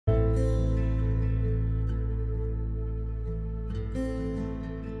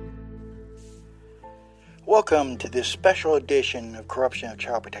Welcome to this special edition of Corruption of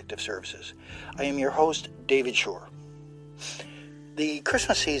Child Protective Services. I am your host, David Shore. The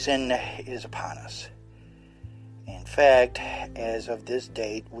Christmas season is upon us. In fact, as of this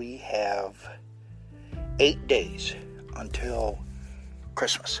date, we have 8 days until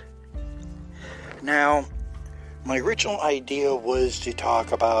Christmas. Now, my original idea was to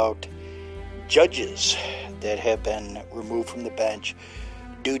talk about judges that have been removed from the bench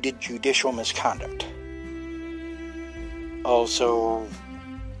due to judicial misconduct. Also,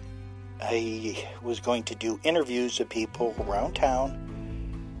 I was going to do interviews of people around town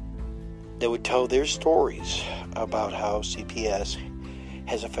that would tell their stories about how CPS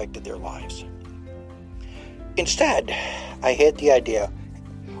has affected their lives. Instead, I had the idea,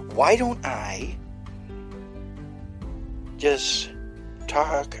 why don't I just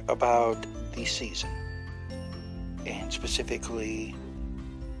talk about the season? And specifically,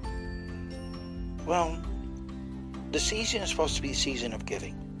 the season is supposed to be a season of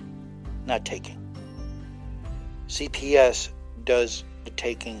giving, not taking. CPS does the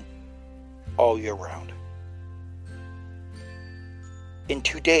taking all year round. In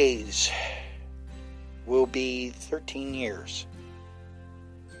 2 days will be 13 years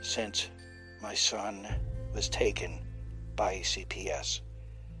since my son was taken by CPS.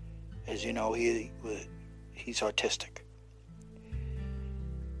 As you know, he's autistic.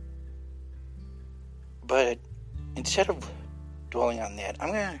 But instead of dwelling on that,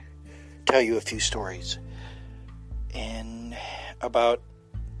 I'm going to tell you a few stories. And about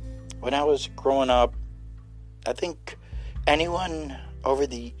when I was growing up, I think anyone over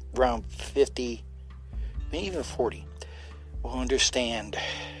around 50, maybe even 40, will understand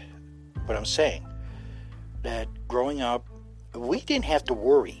what I'm saying. That growing up, we didn't have to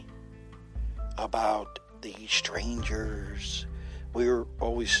worry about the strangers. We were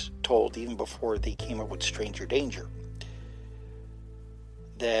always told, even before they came up with stranger danger,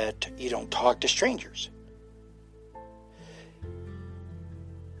 that you don't talk to strangers.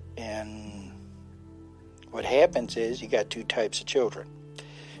 And what happens is you got two types of children.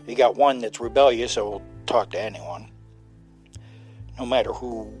 You got one that's rebellious, so will talk to anyone, no matter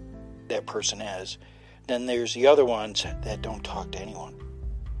who that person is. Then there's the other ones that don't talk to anyone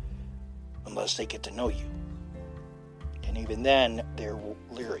unless they get to know you. And even then, they're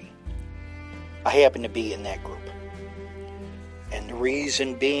leery. I happen to be in that group. And the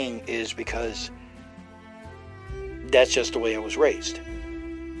reason being is because that's just the way I was raised.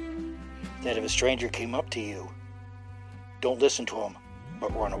 That if a stranger came up to you, don't listen to him,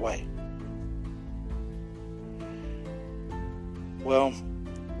 but run away. Well,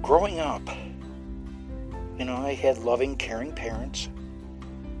 growing up, I had loving, caring parents.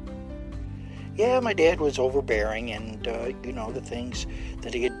 Yeah, my dad was overbearing, and, the things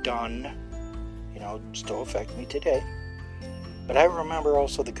that he had done, still affect me today. But I remember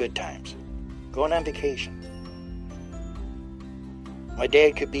also the good times, going on vacation. My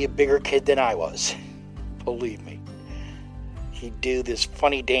dad could be a bigger kid than I was, believe me. He'd do this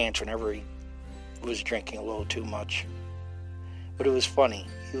funny dance whenever he was drinking a little too much. But it was funny.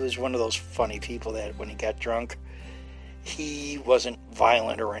 He was one of those funny people that when he got drunk, he wasn't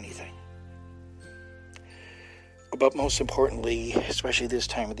violent or anything. But most importantly, especially this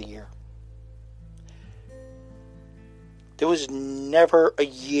time of the year, there was never a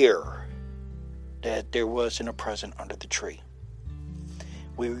year that there wasn't a present under the tree.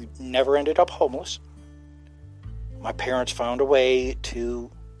 We never ended up homeless. My parents found a way to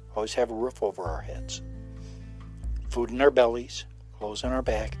always have a roof over our heads, food in our bellies, clothes on our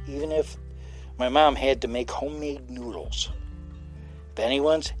back, even if my mom had to make homemade noodles. If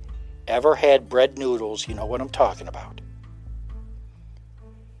anyone's ever had bread noodles, you know what I'm talking about.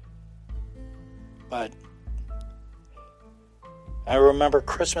 But I remember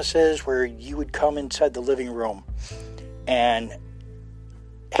Christmases where you would come inside the living room and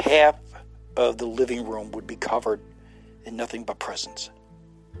half of the living room would be covered in nothing but presents.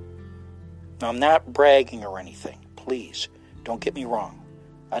 Now, I'm not bragging or anything. Please, don't get me wrong.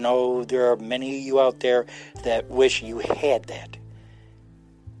 I know there are many of you out there that wish you had that.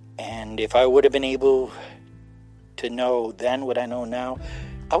 And if I would have been able to know then what I know now,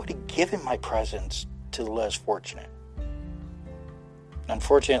 I would have given my presents to the less fortunate.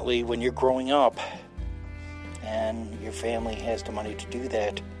 Unfortunately, when you're growing up and your family has the money to do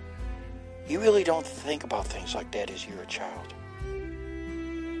that, you really don't think about things like that as you're a child.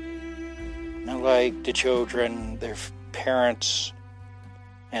 Not like the children, their parents,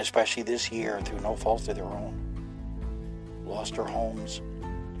 and especially this year, through no fault of their own, lost their homes,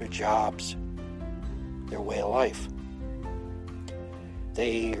 their jobs, their way of life.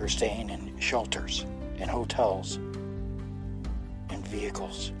 They are staying in shelters in hotels, in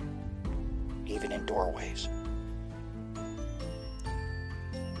vehicles, even in doorways.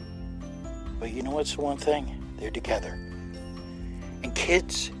 But you know what's the one thing? They're together. And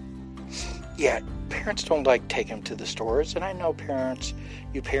kids, parents don't like taking them to the stores. And I know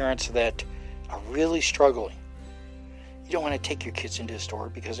you parents that are really struggling. You don't want to take your kids into the store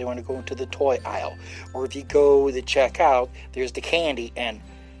because they want to go into the toy aisle. Or if you go to check out, there's the candy. And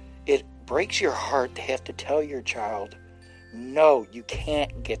it breaks your heart to have to tell your child, no, you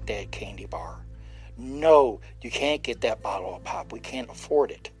can't get that candy bar. No, you can't get that bottle of pop. We can't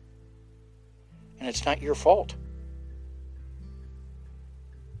afford it. And it's not your fault.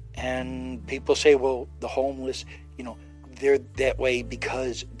 And people say, well, the homeless, they're that way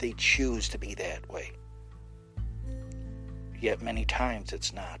because they choose to be that way. Yet many times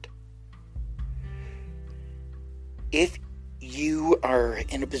it's not. If you are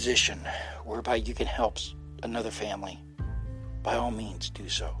in a position whereby you can help another family, by all means do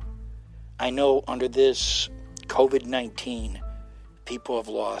so. I know under this COVID-19, people have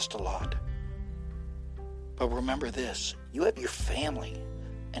lost a lot. But remember this, you have your family.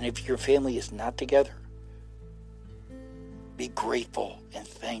 And if your family is not together, be grateful and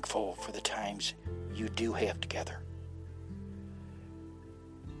thankful for the times you do have together.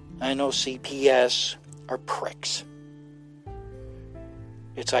 I know CPS are pricks.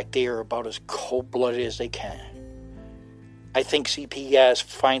 It's like they are about as cold-blooded as they can. I think CPS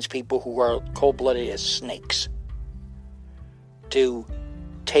finds people who are cold-blooded as snakes to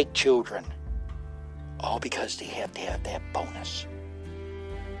take children, all because they have to have that bonus.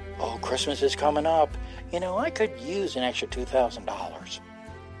 Oh, Christmas is coming up. I could use an extra $2,000.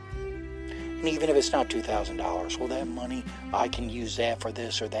 And even if it's not $2,000, well, that money, I can use that for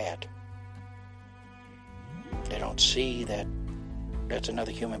this or that. They don't see that that's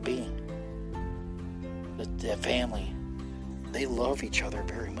another human being. That family, they love each other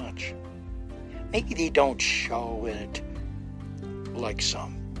very much. Maybe they don't show it like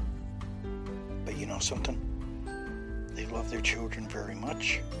some. But you know something? They love their children very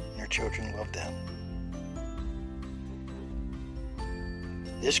much, and their children love them.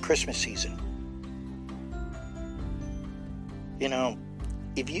 This Christmas season,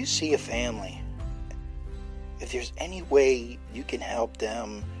 if you see a family, if there's any way you can help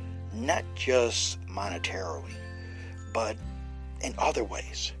them, not just monetarily, but in other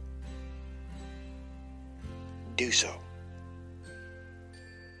ways, do so.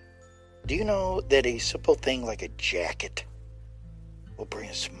 Do you know that a simple thing like a jacket will bring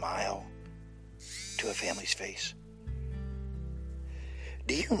a smile to a family's face?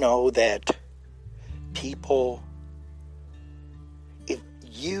 Do you know that people,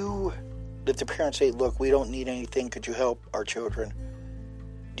 if the parents say, look, we don't need anything, could you help our children?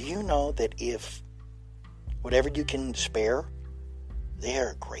 Do you know that if whatever you can spare, they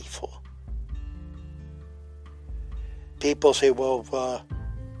are grateful? People say, well,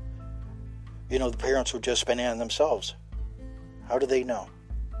 the parents will just spend it on themselves. How do they know?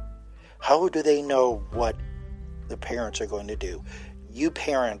 How do they know what the parents are going to do? You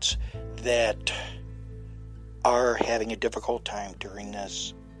parents that are having a difficult time during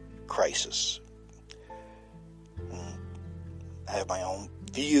this crisis. I have my own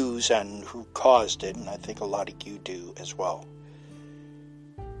views on who caused it, and I think a lot of you do as well.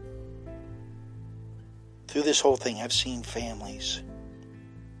 Through this whole thing, I've seen families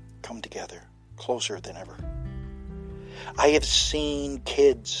come together closer than ever. I have seen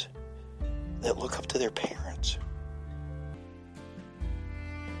kids that look up to their parents.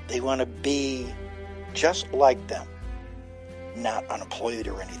 They want to be just like them. Not unemployed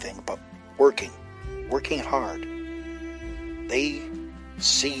or anything, but working hard. They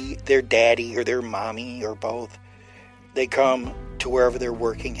see their daddy or their mommy or both. They come to wherever they're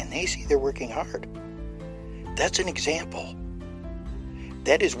working and they see they're working hard. That's an example.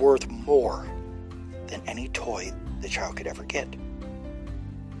 That is worth more than any toy the child could ever get.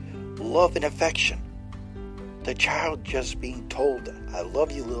 Love and affection. The child just being told, I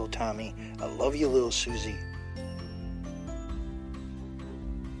love you, little Tommy. I love you, little Susie.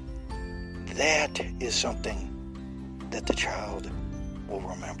 That is something that the child will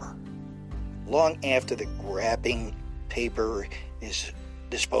remember. Long after the wrapping paper is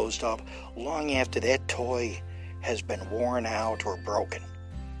disposed of, long after that toy has been worn out or broken.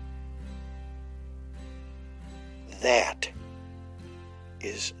 That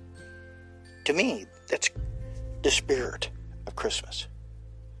is, to me, that's the spirit of Christmas.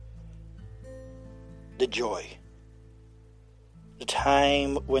 The joy. The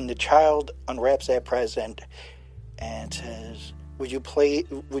time when the child unwraps that present and says, would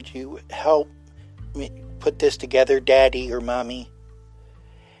you help put this together, Daddy or Mommy?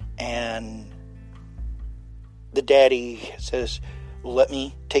 And the daddy says, well, let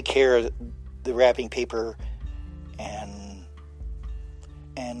me take care of the wrapping paper.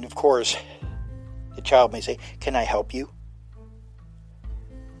 And of course, the child may say, can I help you?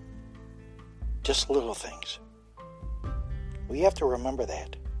 Just little things. We have to remember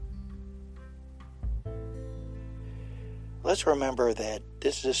that. Let's remember that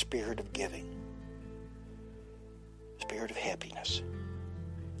this is a spirit of giving. Spirit of happiness.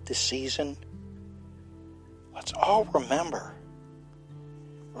 This season, let's all remember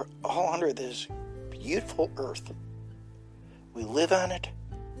we're all under this beautiful earth. We live on it.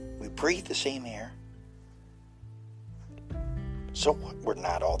 We breathe the same air. So what? We're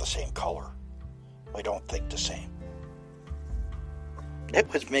not all the same color. We don't think the same.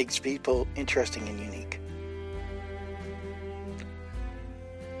 That's what makes people interesting and unique.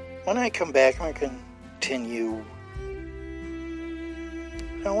 When I come back, I'm going to continue.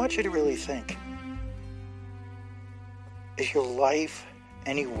 I want you to really think. Is your life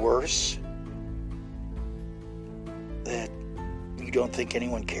any worse that you don't think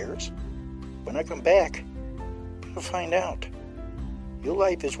anyone cares? When I come back, you'll find out. Your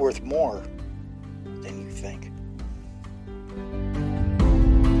life is worth more than you think.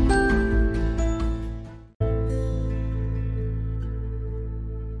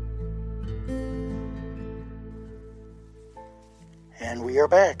 And we are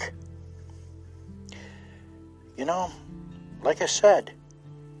back. You know, like I said,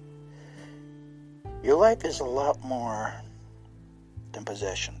 your life is a lot more than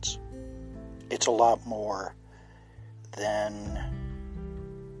possessions. It's a lot more than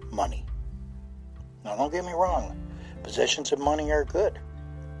money. Now, don't get me wrong. Possessions and money are good.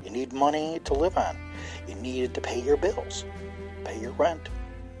 You need money to live on. You need it to pay your bills, pay your rent,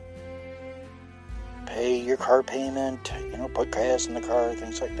 pay your car payment, put gas in the car,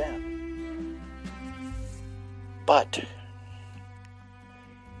 things like that. But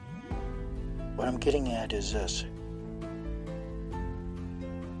what I'm getting at is this.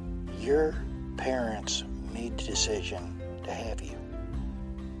 Your parents made the decision to have you.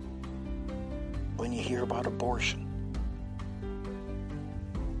 When you hear about abortion,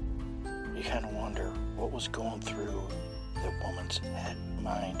 you kind of wonder what was going through that woman's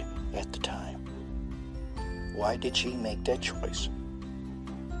mind at the time. Why did she make that choice?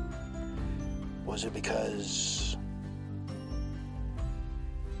 Was it because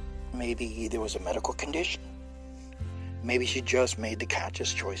maybe there was a medical condition? Maybe she just made the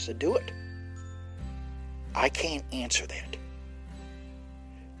conscious choice to do it. I can't answer that.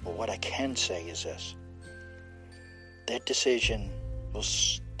 But what I can say is this. That decision will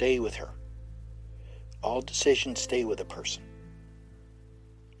stay with her. All decisions stay with a person.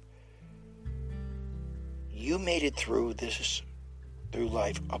 You made it through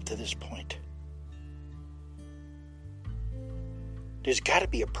life up to this point. There's got to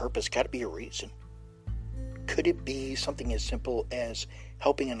be a purpose, got to be a reason. Could it be something as simple as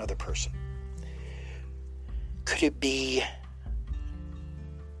helping another person? Could it be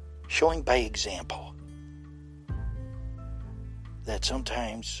showing by example that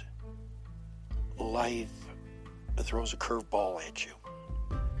sometimes life throws a curveball at you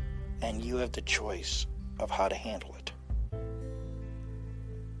and you have the choice of how to handle it?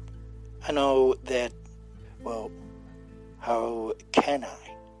 I know that, how can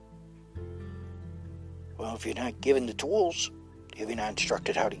I? Well, if you're not given the tools, if you're not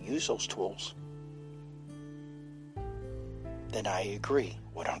instructed how to use those tools, then I agree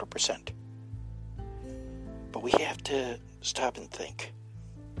 100%. But we have to stop and think.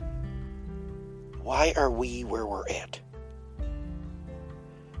 Why are we where we're at?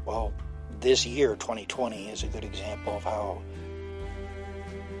 Well, this year, 2020, is a good example of how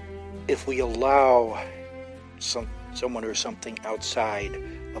if we allow someone or something outside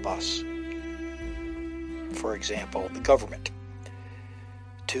of us, for example, the government,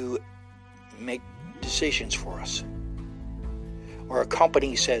 to make decisions for us, or a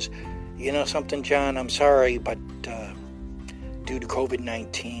company says, something, John, I'm sorry, but due to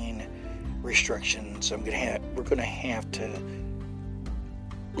COVID-19 restrictions, we're going to have to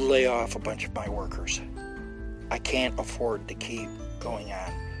lay off a bunch of my workers. I can't afford to keep going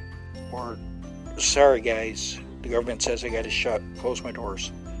on. Or, sorry guys, the government says I got to close my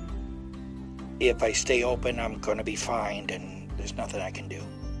doors. If I stay open, I'm going to be fined and there's nothing I can do.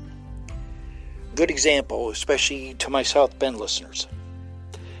 Good example, especially to my South Bend listeners.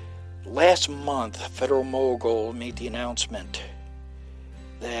 Last month, Federal Mogul made the announcement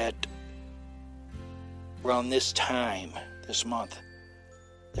that around this time, this month,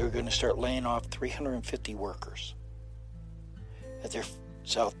 they were going to start laying off 350 workers at their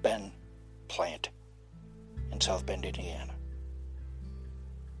South Bend plant in South Bend, Indiana.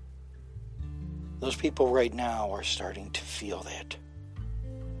 Those people right now are starting to feel that.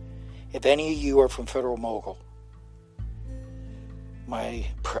 If any of you are from Federal Mogul, my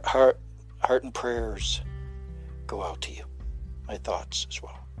heart and prayers go out to you. My thoughts as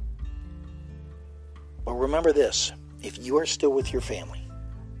well. But remember this, if you are still with your family,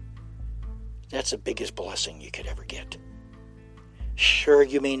 that's the biggest blessing you could ever get. Sure,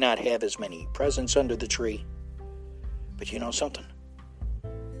 you may not have as many presents under the tree, but you know something?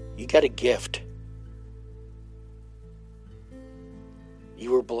 You got a gift.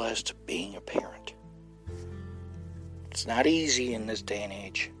 You were blessed being a parent. It's not easy in this day and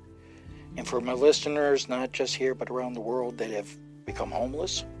age. And for my listeners, not just here, but around the world that have become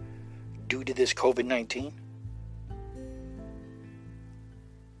homeless due to this COVID-19,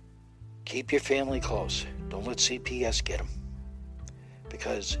 keep your family close. Don't let CPS get them.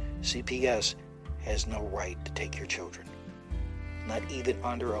 Because CPS has no right to take your children. Not even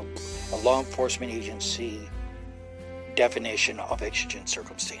under a law enforcement agency definition of exigent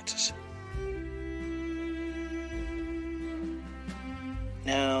circumstances.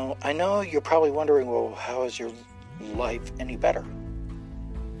 Now, I know you're probably wondering, well, how is your life any better?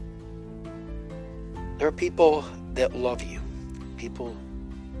 There are people that love you, people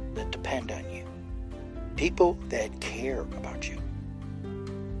that depend on you, people that care about you.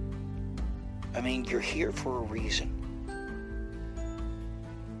 I mean, you're here for a reason.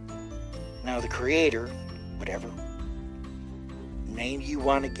 Now, the Creator, whatever name you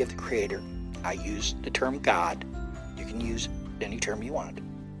want to give the Creator, I use the term God. You can use any term you want.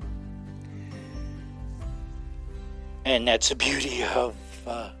 And that's the beauty of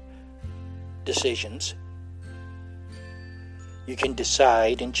decisions. You can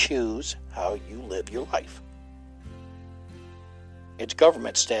decide and choose how you live your life. It's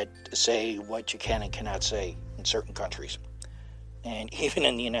governments that say what you can and cannot say in certain countries, and even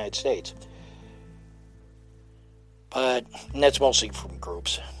in the United States. And that's mostly from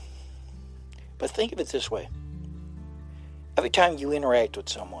groups. But think of it this way. Every time you interact with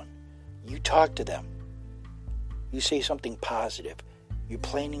someone, you talk to them, you say something positive, you're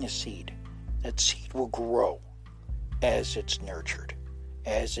planting a seed. That seed will grow as it's nurtured,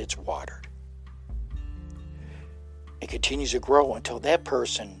 as it's watered. It continues to grow until that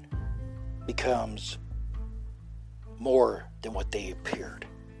person becomes more than what they appeared.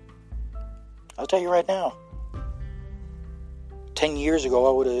 I'll tell you right now, 10 years ago,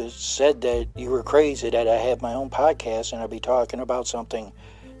 I would have said that you were crazy, that I had my own podcast and I'd be talking about something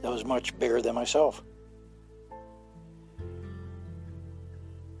that was much bigger than myself.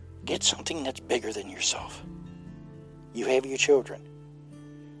 Get something that's bigger than yourself. You have your children.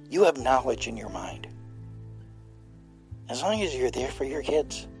 You have knowledge in your mind. As long as you're there for your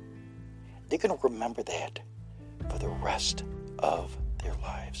kids, they're going to remember that for the rest of their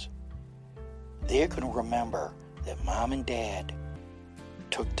lives. They're going to remember that mom and dad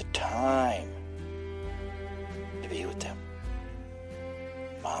took the time to be with them.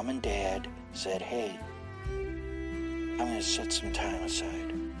 Mom and dad said, hey, I'm going to set some time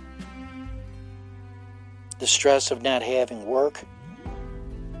aside. The stress of not having work,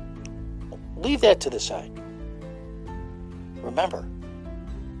 leave that to the side. Remember,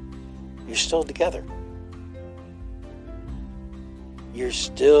 you're still together. You're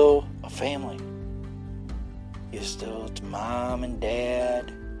still a family. You're still mom and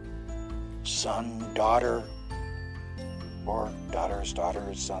dad, son, daughter, or daughters,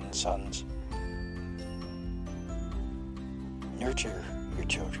 sons. Nurture your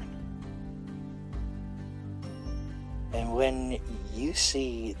children. And when you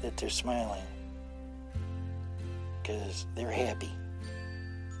see that they're smiling, because they're happy,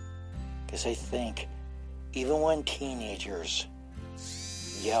 because they think, even when teenagers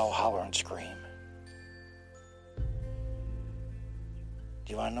yell, holler, and scream,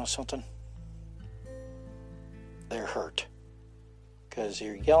 do you want to know something? They're hurt, because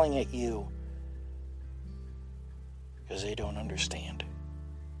they're yelling at you because they don't understand.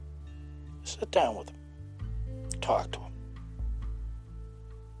 Sit down with them. Talk to them.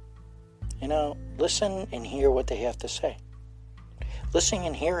 You know, listen and hear what they have to say. Listening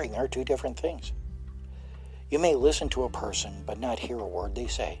and hearing are two different things. You may listen to a person but not hear a word they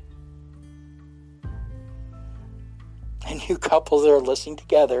say. And you couples are listening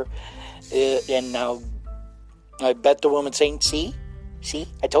together, and now I bet the woman's saying, see,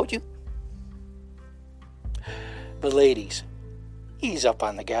 I told you. But ladies, ease up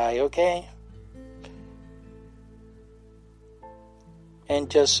on the guy, okay? and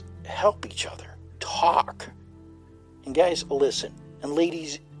just help each other. Talk. And guys, listen. And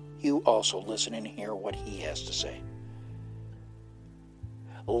ladies, you also listen and hear what he has to say.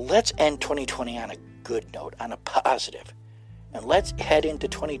 Let's end 2020 on a good note, on a positive. And let's head into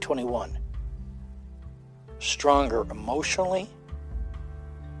 2021 stronger emotionally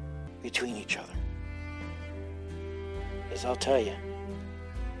between each other. As I'll tell you,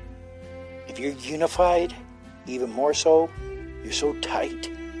 if you're unified, even more so, you're so tight,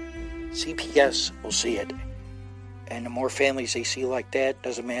 CPS will see it. And the more families they see like that,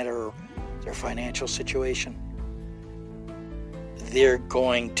 doesn't matter their financial situation, they're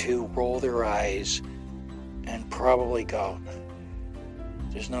going to roll their eyes and probably go,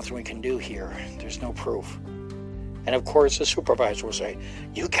 there's nothing we can do here. There's no proof. And of course, the supervisor will say,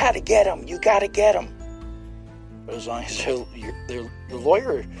 you got to get them. You got to get them. But as long as the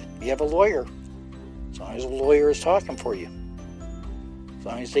lawyer, you have a lawyer, as long as the lawyer is talking for you, as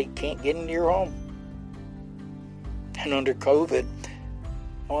long as they can't get into your home. And under COVID,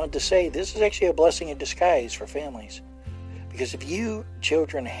 I wanted to say this is actually a blessing in disguise for families. Because if you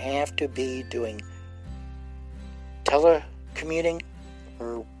children have to be doing telecommuting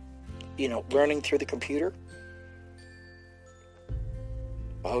or, learning through the computer,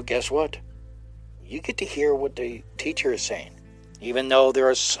 well, guess what? You get to hear what the teacher is saying. Even though there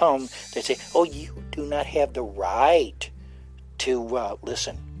are some that say, oh, you do not have the right to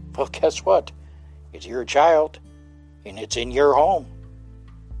listen. Well, guess what? It's your child, and it's in your home.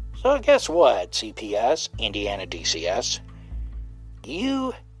 So guess what, CPS, Indiana DCS?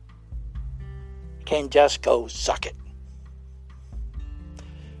 You can just go suck it.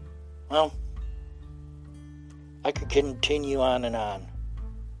 Well, I could continue on and on.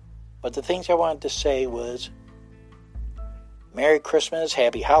 But the things I wanted to say was Merry Christmas,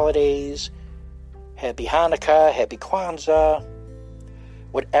 Happy Holidays, Happy Hanukkah, Happy Kwanzaa,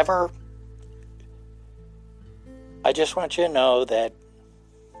 whatever. I just want you to know that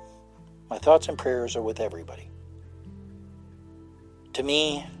my thoughts and prayers are with everybody. To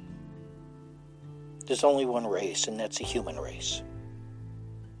me, there's only one race, and that's the human race.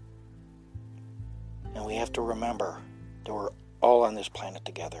 And we have to remember that we're all on this planet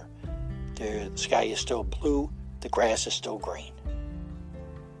together. The sky is still blue, the grass is still green.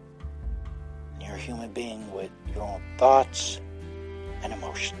 You're a human being with your own thoughts and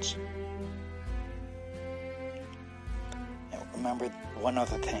emotions. And remember one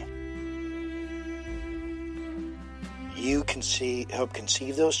other thing. You can help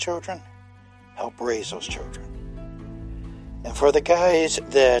conceive those children, help raise those children. And for the guys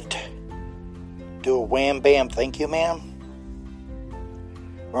that do a wham bam thank you ma'am,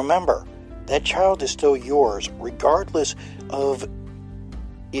 remember, that child is still yours, regardless of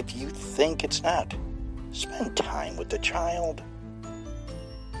if you think it's not. Spend time with the child.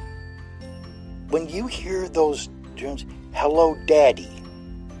 When you hear those terms, hello daddy,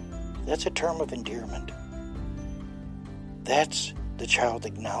 that's a term of endearment. That's the child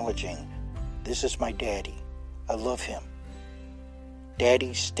acknowledging, this is my daddy. I love him.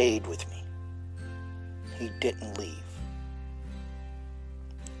 Daddy stayed with me. He didn't leave.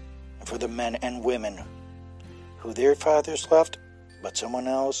 And for the men and women who their fathers left, but someone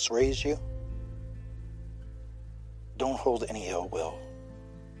else raised you, don't hold any ill will.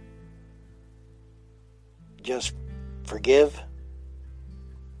 Just forgive,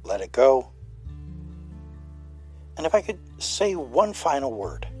 let it go. And if I could say one final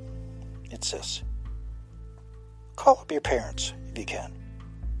word, it's this. Call up your parents if you can.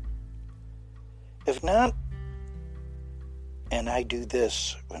 If not, and I do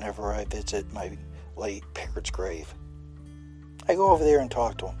this whenever I visit my late parents' grave, I go over there and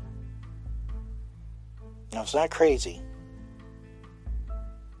talk to them. Now, it's not crazy,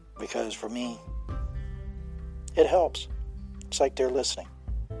 because for me, it helps. It's like they're listening.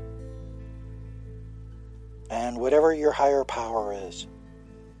 And whatever your higher power is,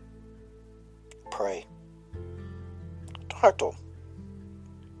 pray. Talk to them.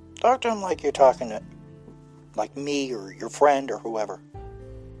 Talk to them like you're talking to, like me or your friend or whoever.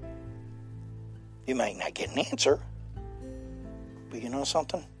 You might not get an answer, but you know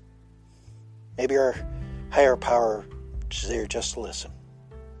something? Maybe our higher power is there just to listen.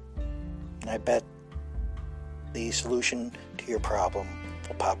 And I bet the solution to your problem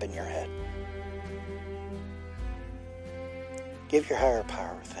will pop in your head. Give your higher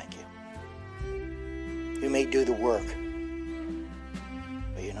power a thank you. You may do the work,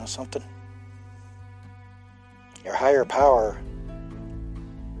 but you know something? Your higher power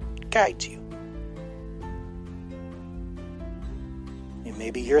guides you. It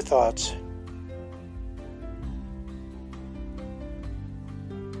may be your thoughts,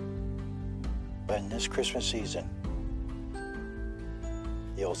 But in this Christmas season,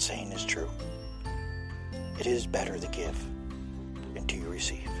 the old saying is true. It is better to give than to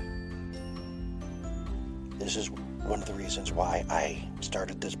receive. This is one of the reasons why I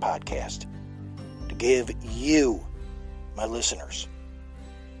started this podcast. To give you, my listeners,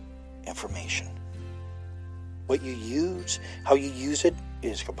 information. What you use, how you use it,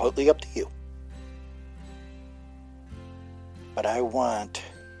 is completely up to you. But I want,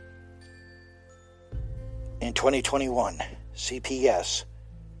 in 2021, CPS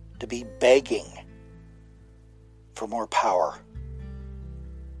to be begging for more power,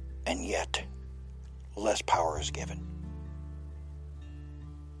 and yet less power is given.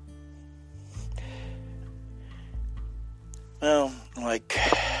 Well, like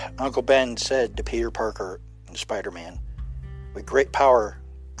Uncle Ben said to Peter Parker in Spider-Man, with great power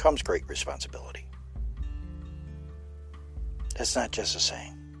comes great responsibility. That's not just a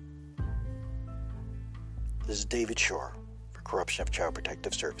saying. This is David Shore for Corruption of Child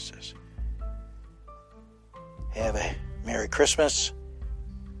Protective Services. Have a Merry Christmas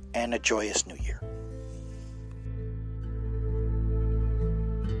and a joyous New Year.